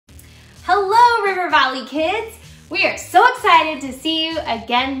River Valley kids! We are so excited to see you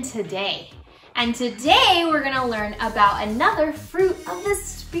again today. And today we're going to learn about another fruit of the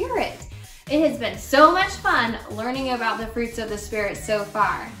Spirit. It has been so much fun learning about the fruits of the Spirit so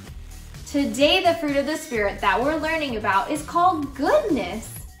far. Today the fruit of the Spirit that we're learning about is called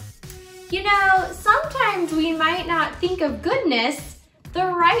goodness. You know, sometimes we might not think of goodness the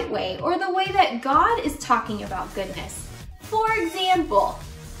right way or the way that God is talking about goodness. For example,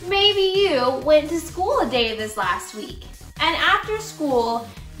 maybe you went to school a day this last week, and after school,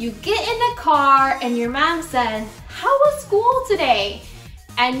 you get in the car and your mom said, "How was school today?"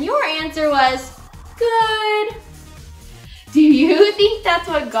 And your answer was, "Good." Do you think that's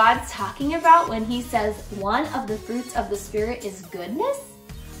what God's talking about when he says one of the fruits of the Spirit is goodness?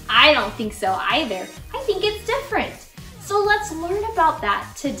 I don't think so either. I think it's different. So let's learn about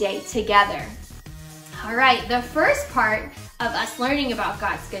that today together. All right, the first part of us learning about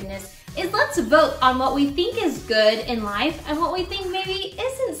God's goodness is let's vote on what we think is good in life and what we think maybe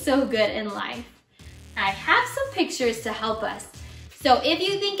isn't so good in life. I have some pictures to help us. So if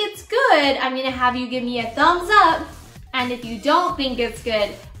you think it's good, I'm gonna have you give me a thumbs up. And if you don't think it's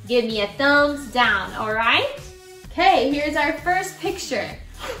good, give me a thumbs down, all right? Okay, here's our first picture.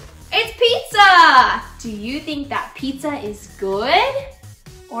 It's pizza! Do you think that pizza is good?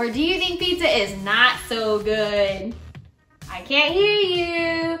 Or do you think pizza is not so good? I can't hear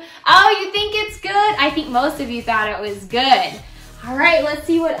you. Oh, you think it's good? I think most of you thought it was good. All right, let's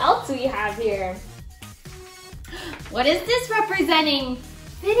see what else we have here. What is this representing?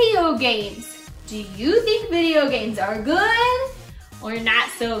 Video games. Do you think video games are good or not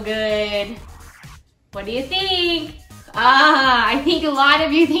so good? What do you think? I think a lot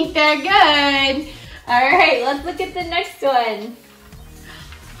of you think they're good. All right, let's look at the next one.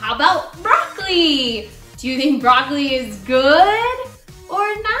 How about broccoli? Do you think broccoli is good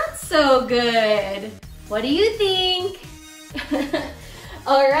or not so good? What do you think?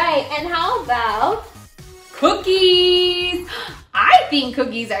 All right, and how about cookies? I think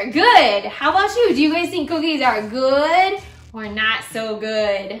cookies are good. How about you? Do you guys think cookies are good or not so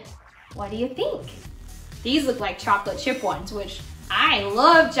good? What do you think? These look like chocolate chip ones, which I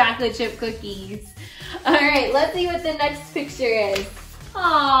love chocolate chip cookies. All right, let's see what the next picture is.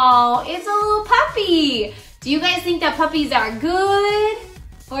 Oh, it's a little puppy. Do you guys think that puppies are good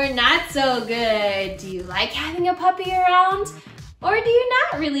or not so good? Do you like having a puppy around or do you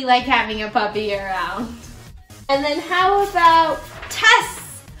not really like having a puppy around? And then how about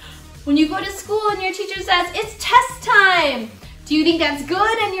tests? When you go to school and your teacher says, "It's test time." Do you think that's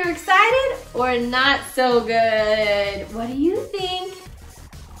good and you're excited or not so good? What do you think?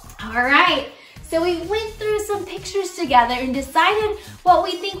 All right, so we went through some pictures together and decided what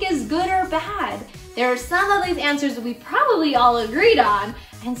we think is good or bad. There are some of these answers that we probably all agreed on,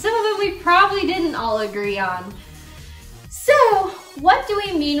 and some of them we probably didn't all agree on. So, what do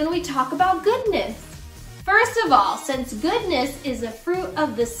we mean when we talk about goodness? First of all, since goodness is a fruit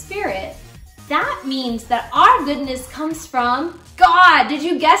of the Spirit, that means that our goodness comes from God. Did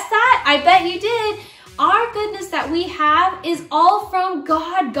you guess that? I bet you did. Our goodness that we have is all from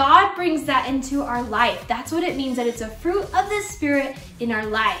God. God brings that into our life. That's what it means, that it's a fruit of the Spirit in our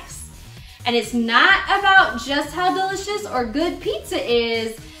lives. And it's not about just how delicious or good pizza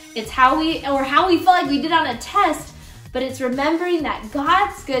is. It's how we feel like we did on a test, but it's remembering that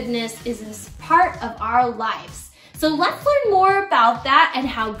God's goodness is a part of our lives. So let's learn more about that and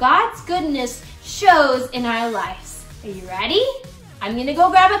how God's goodness shows in our lives. Are you ready? I'm gonna go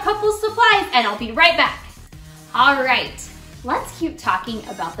grab a couple supplies and I'll be right back. All right, let's keep talking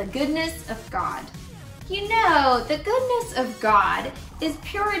about the goodness of God. You know, the goodness of God is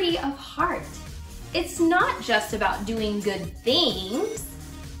purity of heart. It's not just about doing good things.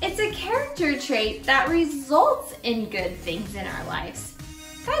 It's a character trait that results in good things in our lives.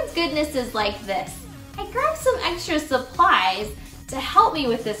 God's goodness is like this. I grabbed some extra supplies to help me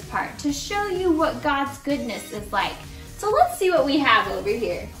with this part, to show you what God's goodness is like. So let's see what we have over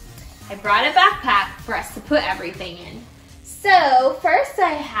here. I brought a backpack for us to put everything in. So first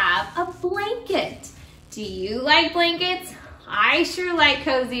I have a blanket. Do you like blankets? I sure like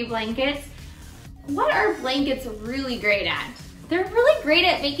cozy blankets. What are blankets really great at? They're really great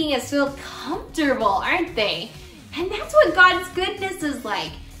at making us feel comfortable, aren't they? And that's what God's goodness is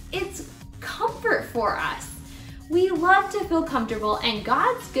like. It's comfort for us. We love to feel comfortable, and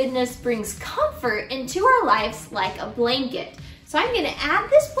God's goodness brings comfort into our lives like a blanket. So I'm gonna add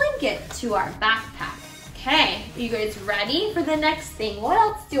this blanket to our backpack. Okay, are you guys ready for the next thing? What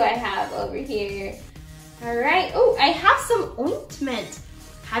else do I have over here? All right, oh, I have some ointment.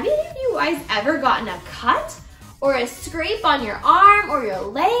 Have any of you guys ever gotten a cut or a scrape on your arm or your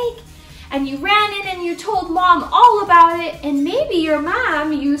leg? and you ran in and you told mom all about it, and maybe your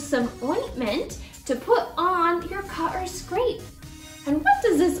mom used some ointment to put on your cut or scrape. And what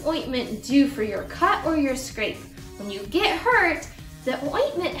does this ointment do for your cut or your scrape? When you get hurt, the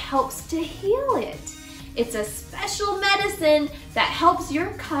ointment helps to heal it. It's a special medicine that helps your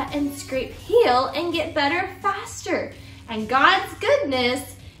cut and scrape heal and get better faster. And God's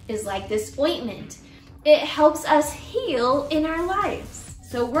goodness is like this ointment. It helps us heal in our lives.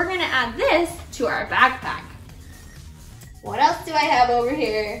 So we're gonna add this to our backpack. What else do I have over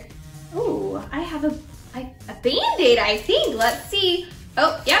here? Oh, I have a Band-Aid, I think. Let's see.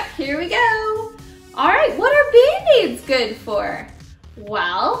 Oh, yep, here we go. All right, what are Band-Aids good for?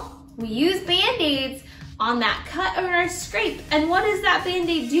 Well, we use Band-Aids on that cut or our scrape. And what does that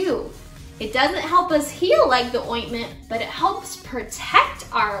Band-Aid do? It doesn't help us heal like the ointment, but it helps protect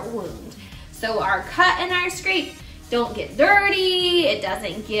our wound. So our cut and our scrape don't get dirty, it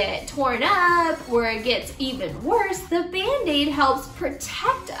doesn't get torn up, or it gets even worse. The Band-Aid helps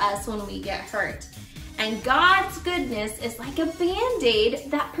protect us when we get hurt. And God's goodness is like a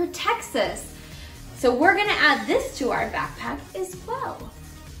Band-Aid that protects us. So we're gonna add this to our backpack as well.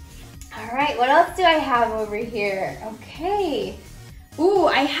 All right, what else do I have over here? Okay. Ooh,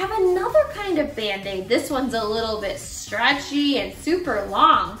 I have another kind of Band-Aid. This one's a little bit stretchy and super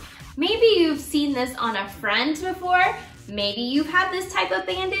long. Maybe you've seen this on a friend before. Maybe you've had this type of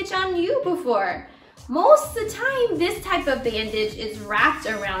bandage on you before. Most of the time, this type of bandage is wrapped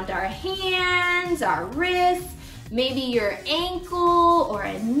around our hands, our wrists, maybe your ankle or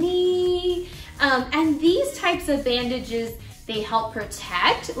a knee. And these types of bandages, they help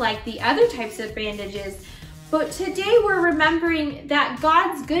protect like the other types of bandages. But today we're remembering that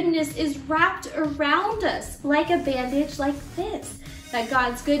God's goodness is wrapped around us like a bandage like this. That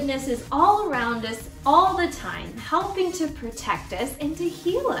God's goodness is all around us all the time, helping to protect us and to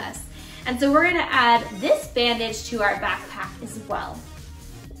heal us. And so we're gonna add this bandage to our backpack as well.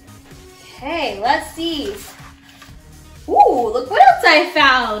 Okay, let's see. Ooh, look what else I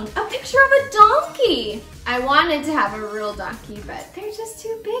found. A picture of a donkey. I wanted to have a real donkey, but they're just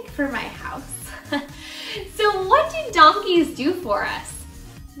too big for my house. So what do donkeys do for us?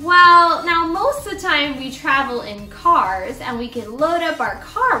 Well, now most of the time we travel in cars and we can load up our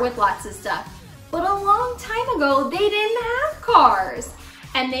car with lots of stuff. But a long time ago, they didn't have cars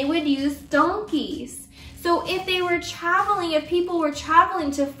and they would use donkeys. So if they were traveling, if people were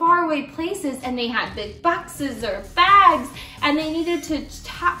traveling to faraway places and they had big boxes or bags and they needed to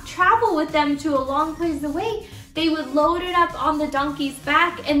travel with them to a long place away, they would load it up on the donkey's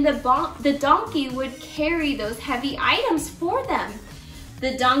back and the donkey would carry those heavy items for them.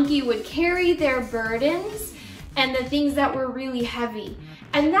 The donkey would carry their burdens and the things that were really heavy.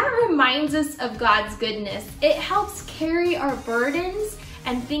 And that reminds us of God's goodness. It helps carry our burdens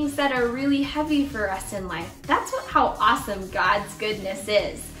and things that are really heavy for us in life. That's how awesome God's goodness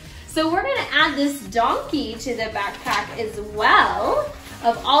is. So we're gonna add this donkey to the backpack as well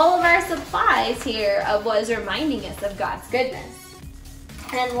of all of our supplies here of what is reminding us of God's goodness.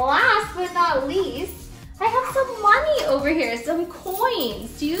 And last but not least, I have some money over here, some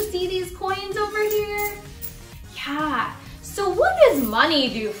coins. Do you see these coins over here? Yeah. So what does money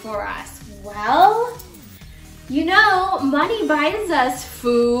do for us? Well, you know, money buys us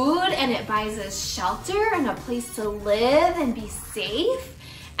food and it buys us shelter and a place to live and be safe.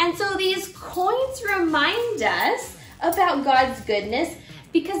 And so these coins remind us about God's goodness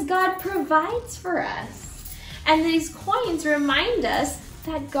because God provides for us. And these coins remind us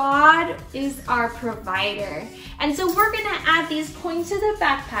that God is our provider. And so we're gonna add these coins to the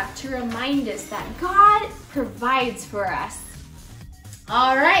backpack to remind us that God provides for us.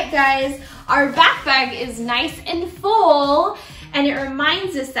 All right, guys, our backpack is nice and full, and it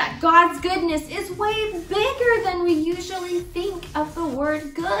reminds us that God's goodness is way bigger than we usually think of the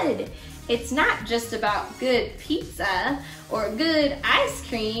word good. It's not just about good pizza or good ice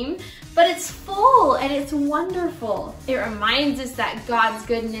cream, but it's full and it's wonderful. It reminds us that God's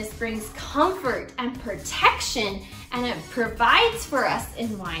goodness brings comfort and protection, and it provides for us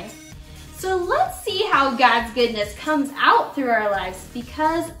in life. So let's see how God's goodness comes out through our lives,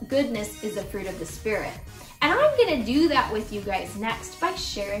 because goodness is a fruit of the Spirit. And I'm gonna do that with you guys next by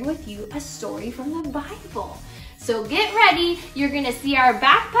sharing with you a story from the Bible. So get ready, you're gonna see our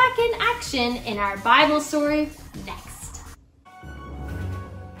backpack in action in our Bible story next.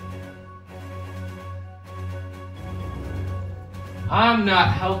 I'm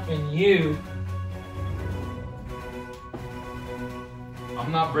not helping you.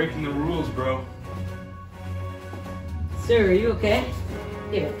 I'm not breaking the rules, bro. Sir, are you okay?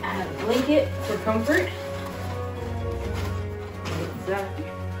 Here, I have a blanket for comfort. Exactly.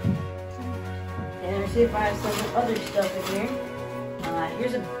 see if I have some other stuff in here.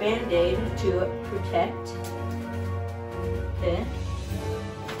 Here's a Band-Aid to protect. Okay.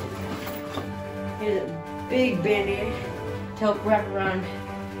 Here's a big Band-Aid to help wrap around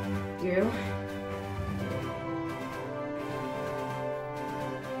you.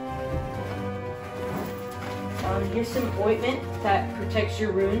 Here's some ointment that protects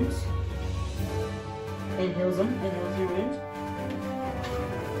your wounds and heals them, and heals your wounds.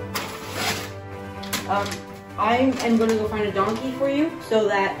 I am going to go find a donkey for you so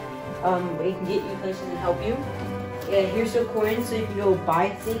that we can get you places and help you. Yeah, here's some coins so you can go buy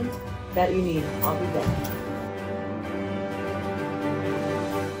things that you need. I'll be back.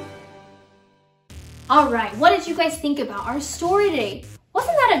 All right, what did you guys think about our story today?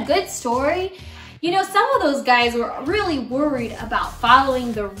 Wasn't that a good story? You know, some of those guys were really worried about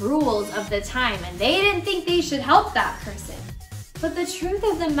following the rules of the time, and they didn't think they should help that person. But the truth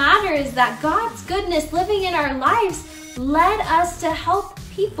of the matter is that God's goodness living in our lives led us to help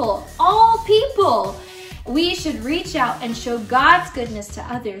people, all people. We should reach out and show God's goodness to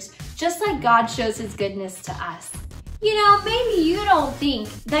others, just like God shows his goodness to us. You know, maybe you don't think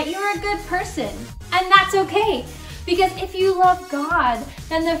that you're a good person, and that's okay. Because if you love God,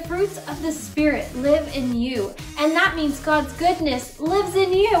 then the fruits of the Spirit live in you. And that means God's goodness lives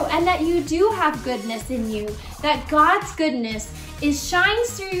in you, and that you do have goodness in you. That God's goodness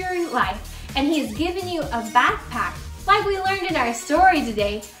shines through your life, and he has given you a backpack, like we learned in our story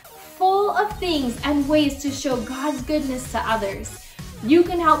today, full of things and ways to show God's goodness to others. You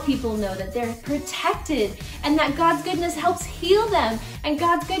can help people know that they're protected and that God's goodness helps heal them, and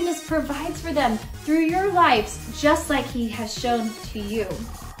God's goodness provides for them through your lives, just like he has shown to you.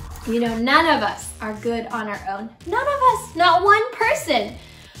 You know, none of us are good on our own. None of us, not one person.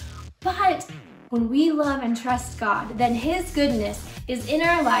 But when we love and trust God, then his goodness is in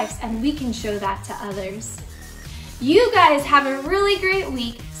our lives, and we can show that to others. You guys have a really great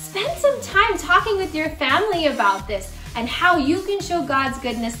week. Spend some time talking with your family about this and how you can show God's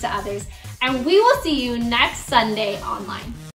goodness to others. And we will see you next Sunday online.